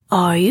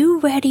Are you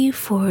ready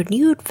for a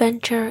new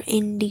adventure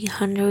in the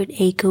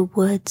 100-acre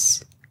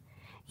woods?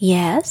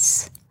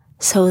 Yes?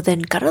 So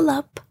then cuddle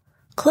up,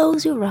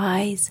 close your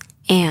eyes,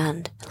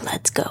 and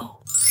let's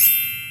go.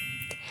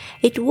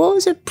 It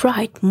was a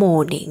bright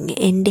morning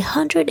in the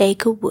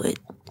 100-acre wood,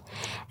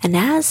 and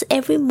as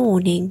every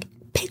morning,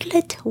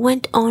 Piglet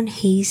went on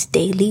his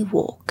daily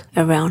walk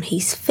around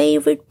his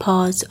favorite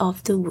parts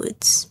of the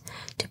woods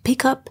to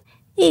pick up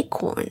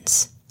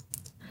acorns.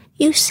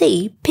 You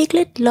see,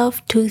 Piglet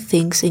loved two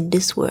things in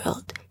this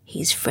world,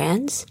 his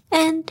friends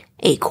and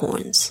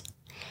acorns.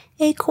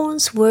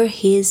 Acorns were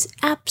his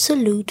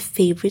absolute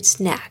favorite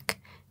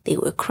snack. They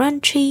were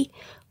crunchy,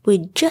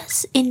 with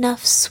just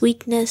enough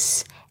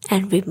sweetness,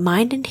 and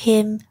reminded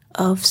him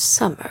of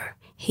summer,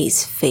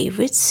 his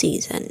favorite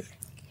season.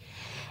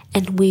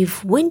 And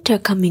with winter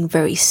coming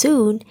very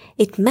soon,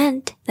 it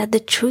meant that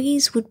the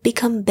trees would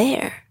become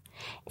bare,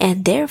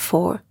 and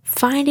therefore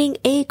finding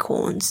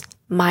acorns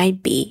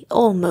might be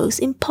almost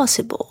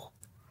impossible.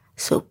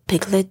 So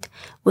Piglet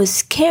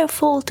was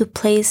careful to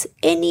place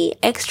any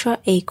extra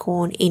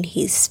acorn in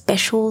his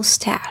special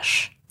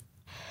stash.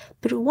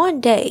 But one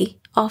day,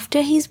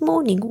 after his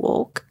morning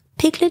walk,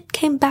 Piglet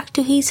came back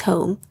to his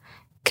home,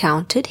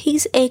 counted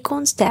his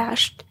acorn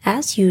stash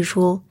as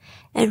usual,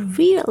 and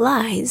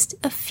realized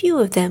a few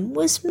of them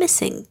was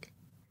missing.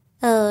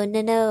 Oh,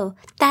 no,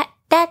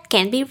 that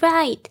can't be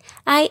right.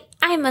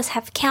 I must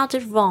have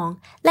counted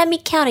wrong. Let me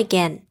count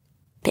again,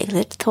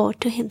 Piglet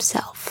thought to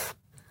himself.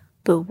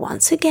 But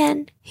once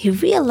again, he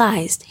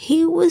realized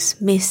he was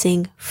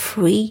missing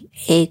 3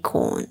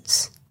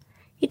 acorns.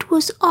 It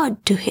was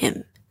odd to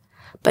him,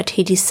 but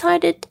he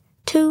decided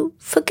to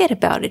forget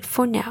about it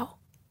for now.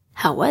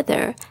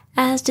 However,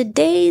 as the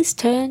days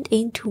turned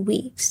into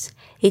weeks,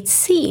 it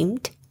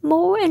seemed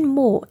more and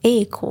more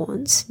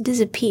acorns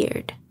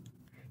disappeared.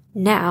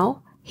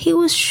 Now he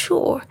was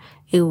sure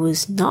it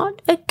was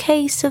not a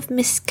case of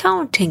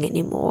miscounting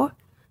anymore.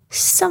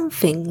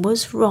 Something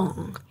was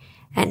wrong,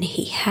 and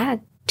he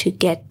had to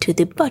get to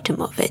the bottom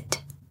of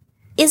it.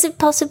 Is it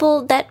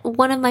possible that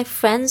one of my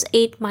friends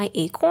ate my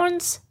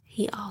acorns?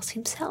 He asked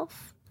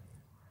himself.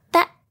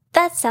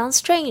 That sounds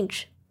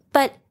strange,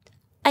 but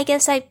I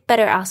guess I'd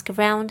better ask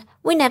around.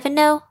 We never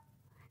know,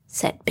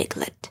 said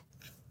Piglet.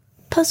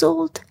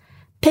 Puzzled,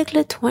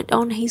 Piglet went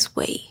on his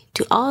way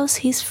to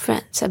ask his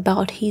friends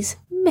about his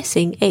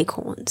missing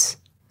acorns.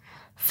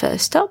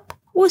 First up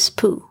was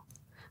Pooh,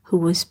 who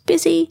was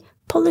busy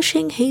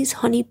polishing his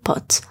honey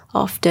pots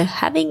after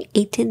having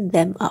eaten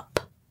them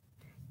up.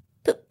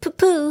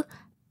 Pooh,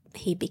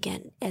 he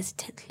began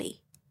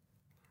hesitantly.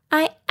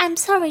 I'm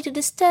sorry to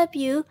disturb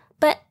you,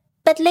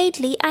 but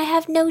lately I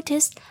have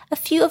noticed a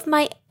few of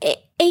my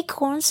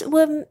acorns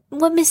were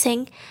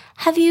missing.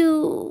 Have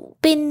you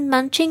been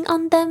munching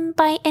on them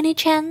by any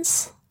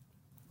chance?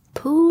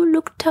 Pooh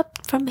looked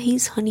up from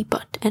his honey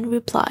pot and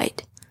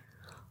replied,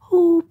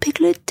 "Oh,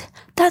 Piglet,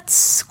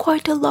 that's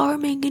quite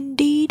alarming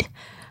indeed.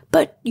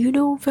 But you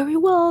know very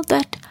well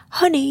that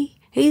honey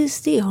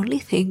is the only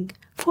thing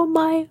for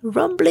my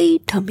rumbly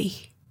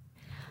tummy.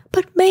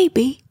 But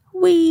maybe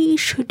we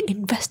should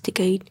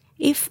investigate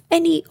if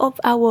any of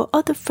our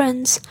other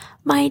friends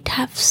might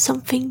have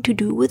something to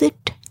do with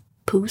it,"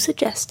 Pooh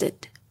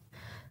suggested.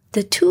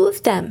 The two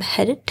of them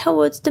headed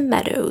towards the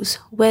meadows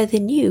where they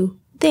knew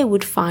they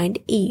would find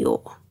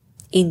Eeyore.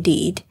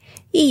 Indeed,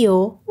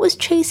 Eeyore was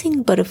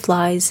chasing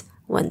butterflies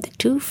when the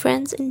two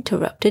friends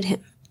interrupted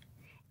him.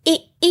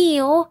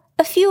 Eeyore,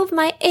 a few of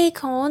my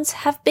acorns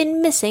have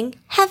been missing.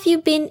 Have you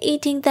been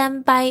eating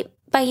them by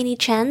any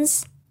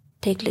chance?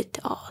 Piglet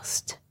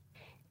asked.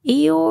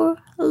 Eeyore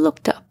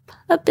looked up,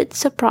 a bit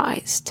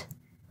surprised.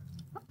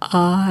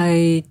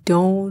 I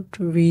don't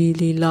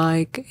really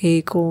like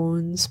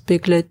acorns,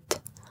 Piglet.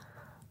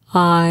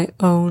 I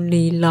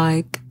only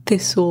like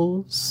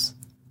thistles.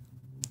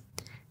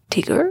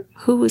 Tigger,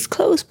 who was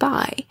close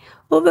by,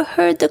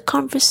 overheard the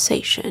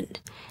conversation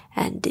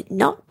and did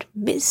not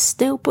miss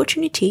the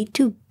opportunity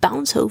to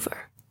bounce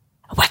over.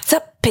 "What's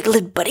up,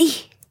 Piglet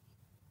buddy?"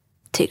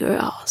 Tigger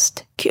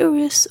asked,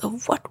 curious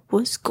of what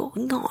was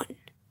going on.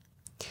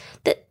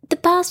 The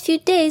past few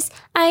days,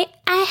 I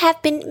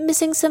have been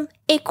missing some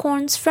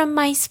acorns from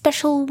my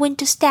special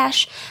winter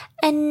stash,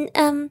 and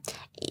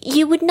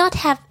you would not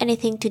have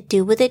anything to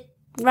do with it,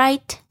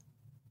 right?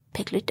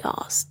 Piglet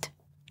asked.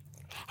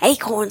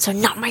 "Acorns are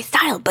not my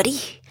style,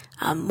 buddy.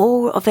 I'm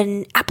more of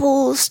an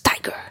apples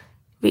tiger,"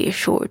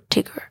 reassured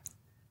Tigger.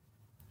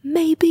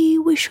 "Maybe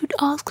we should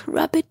ask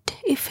Rabbit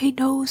if he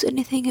knows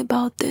anything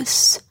about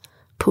this,"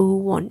 Pooh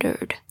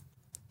wondered.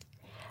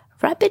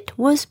 Rabbit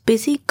was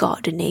busy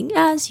gardening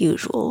as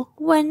usual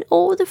when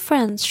all the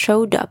friends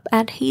showed up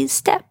at his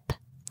step.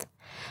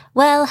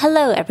 "Well,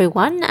 hello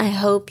everyone. I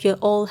hope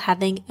you're all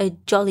having a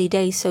jolly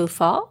day so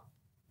far."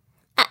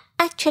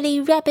 Actually,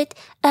 Rabbit,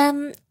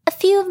 a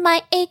few of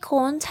my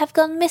acorns have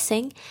gone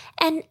missing,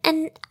 and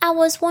I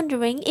was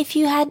wondering if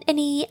you had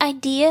any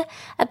idea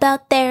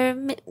about their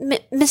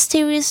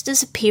mysterious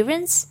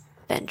disappearance,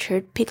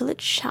 ventured Piglet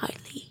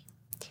shyly.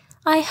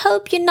 I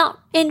hope you're not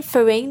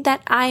inferring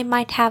that I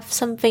might have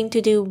something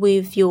to do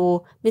with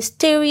your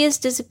mysterious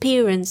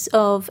disappearance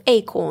of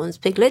acorns,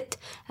 Piglet.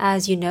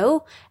 As you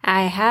know,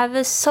 I have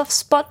a soft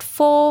spot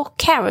for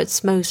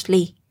carrots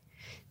mostly,"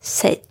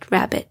 said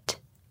Rabbit.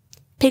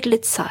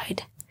 Piglet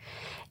sighed.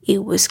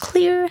 It was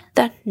clear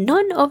that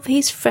none of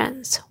his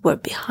friends were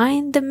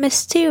behind the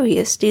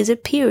mysterious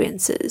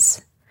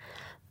disappearances.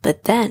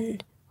 But then,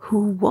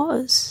 who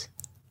was?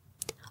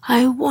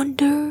 "I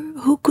wonder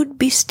who could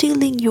be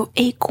stealing your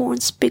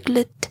acorns,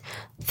 Piglet.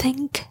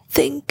 Think,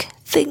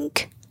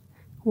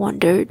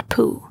 wondered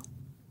Pooh.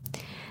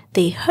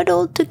 They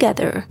huddled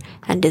together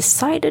and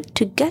decided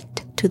to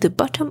get to the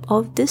bottom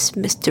of this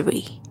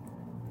mystery.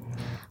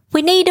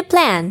 "We need a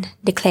plan,"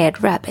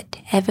 declared Rabbit,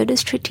 ever the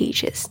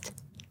strategist.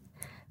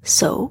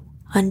 So,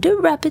 under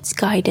Rabbit's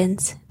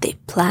guidance, they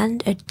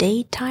planned a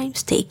daytime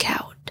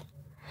stakeout.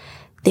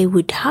 They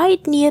would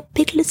hide near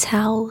Piglet's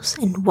house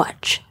and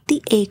watch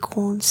the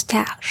acorn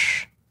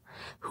stash.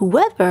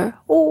 Whoever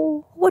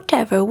or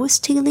whatever was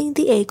stealing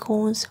the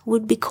acorns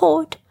would be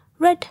caught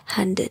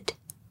red-handed.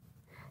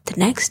 The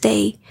next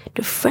day,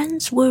 the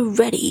friends were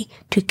ready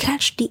to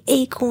catch the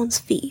acorn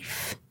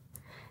thief.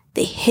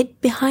 They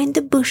hid behind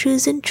the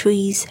bushes and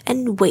trees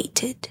and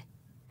waited.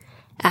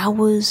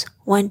 Hours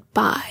went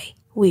by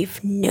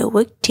with no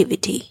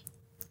activity.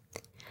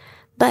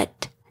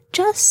 But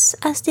just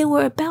as they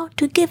were about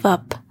to give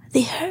up,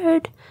 they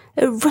heard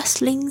a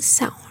rustling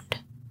sound.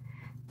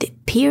 They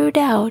peered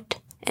out,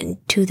 and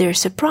to their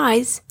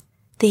surprise,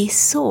 they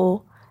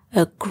saw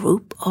a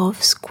group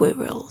of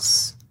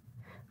squirrels,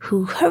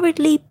 who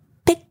hurriedly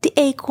picked the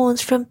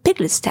acorns from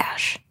Piglet's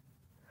stash.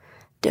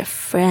 Their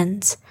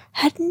friends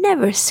had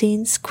never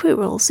seen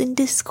squirrels in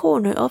this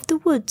corner of the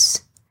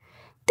woods.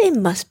 They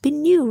must be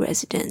new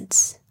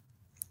residents.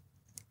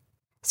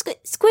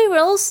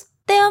 Squirrels?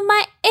 They are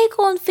my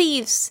acorn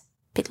thieves!"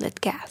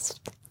 Piglet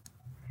gasped.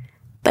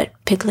 But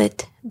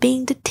Piglet,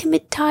 being the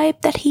timid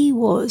type that he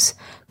was,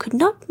 could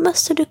not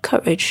muster the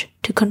courage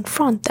to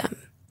confront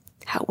them.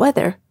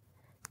 However,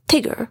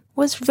 Tigger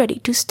was ready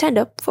to stand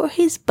up for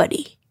his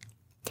buddy.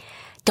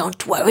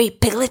 "Don't worry,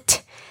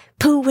 Piglet.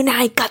 Pooh and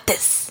I got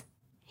this,"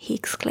 he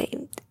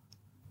exclaimed.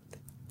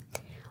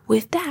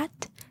 With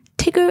that,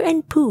 Tigger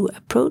and Pooh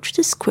approached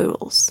the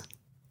squirrels.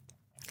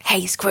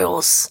 "Hey,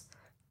 squirrels!"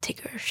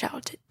 Tigger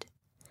shouted.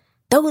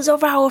 "Those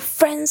are our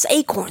friends'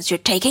 acorns you're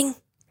taking."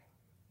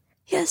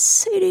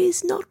 "Yes, it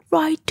is not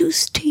right to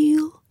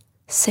steal,"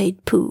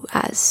 said Pooh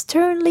as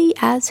sternly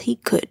as he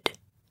could.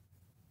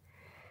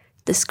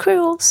 The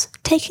squirrels,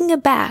 taking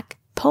aback,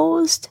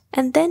 paused,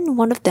 and then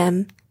one of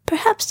them,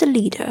 perhaps the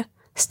leader,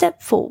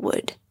 stepped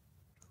forward.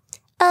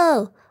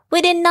 "Oh,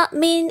 we did not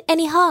mean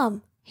any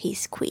harm," he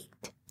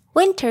squeaked.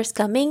 "Winter's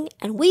coming,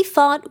 and we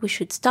thought we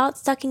should start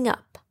stocking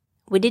up.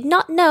 We did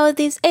not know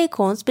these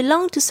acorns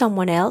belonged to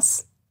someone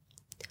else."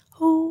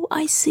 "Oh,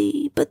 I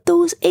see, but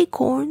those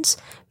acorns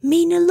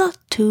mean a lot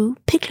to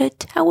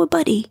Piglet, our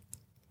buddy,"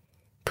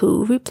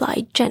 Pooh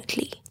replied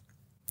gently.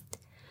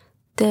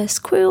 The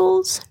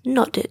squirrels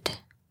nodded.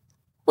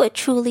 "We're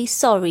truly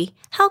sorry.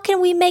 How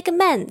can we make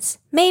amends?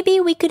 Maybe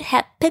we could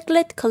help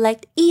Piglet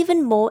collect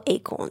even more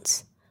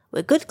acorns.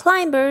 We're good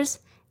climbers,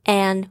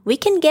 and we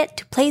can get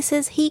to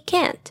places he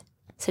can't,"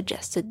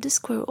 suggested the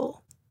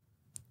squirrel.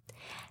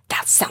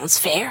 "That sounds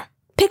fair.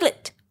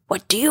 Piglet,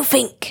 what do you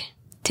think?"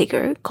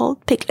 Tigger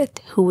called Piglet,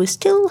 who was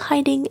still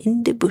hiding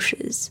in the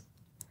bushes.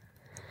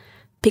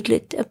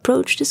 Piglet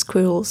approached the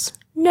squirrels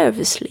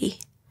nervously,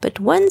 but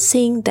when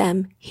seeing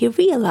them, he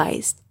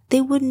realized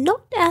they were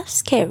not as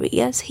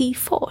scary as he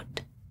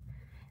thought.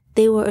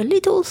 They were a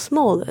little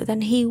smaller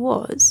than he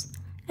was,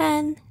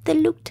 and they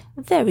looked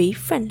very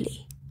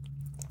friendly.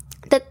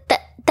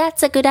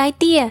 That's a good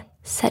idea,"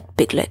 said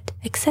Piglet,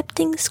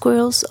 accepting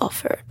Squirrel's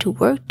offer to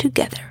work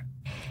together.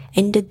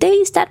 In the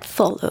days that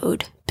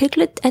followed,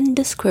 Piglet and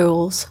the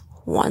squirrels,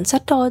 once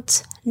at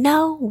odds,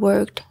 now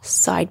worked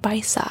side by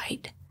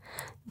side.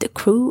 The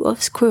crew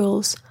of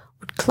squirrels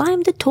would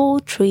climb the tall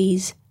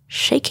trees,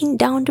 shaking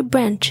down the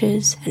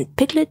branches, and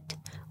Piglet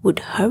would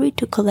hurry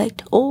to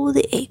collect all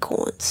the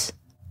acorns.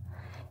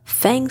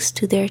 Thanks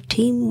to their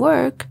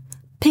teamwork,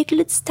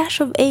 Piglet's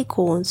stash of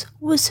acorns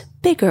was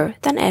bigger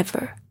than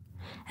ever,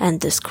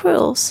 and the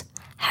squirrels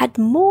had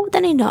more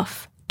than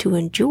enough to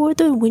endure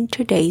the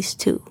winter days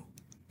too.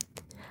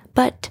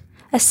 But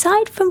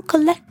aside from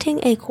collecting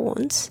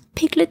acorns,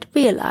 Piglet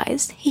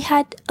realized he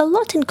had a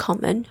lot in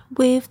common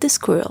with the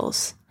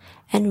squirrels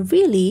and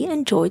really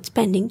enjoyed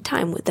spending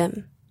time with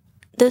them.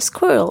 The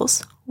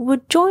squirrels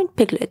would join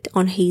Piglet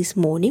on his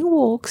morning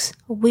walks,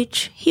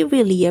 which he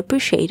really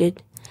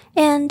appreciated,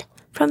 and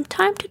from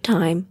time to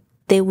time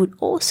they would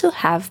also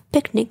have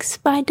picnics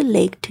by the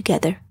lake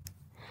together.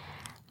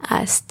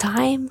 As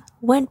time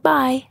went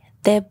by,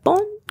 their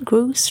bond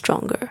grew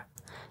stronger.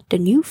 The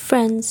new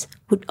friends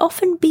would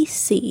often be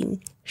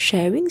seen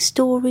sharing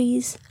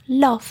stories,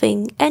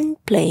 laughing,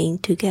 and playing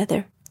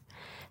together.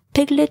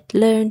 Piglet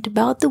learned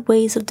about the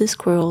ways of the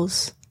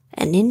squirrels,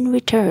 and in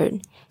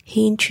return,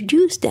 he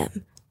introduced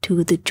them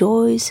to the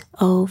joys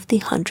of the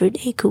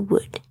 100-acre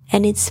wood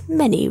and its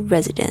many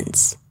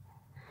residents.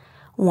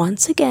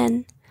 Once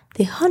again,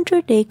 the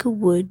 100-acre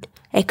wood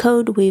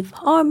echoed with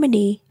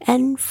harmony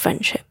and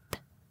friendship.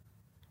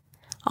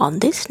 On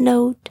this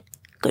note,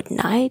 good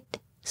night,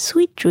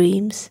 sweet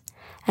dreams,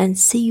 and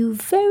see you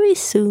very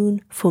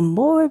soon for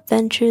more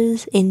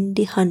adventures in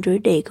the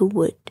 100-acre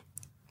wood.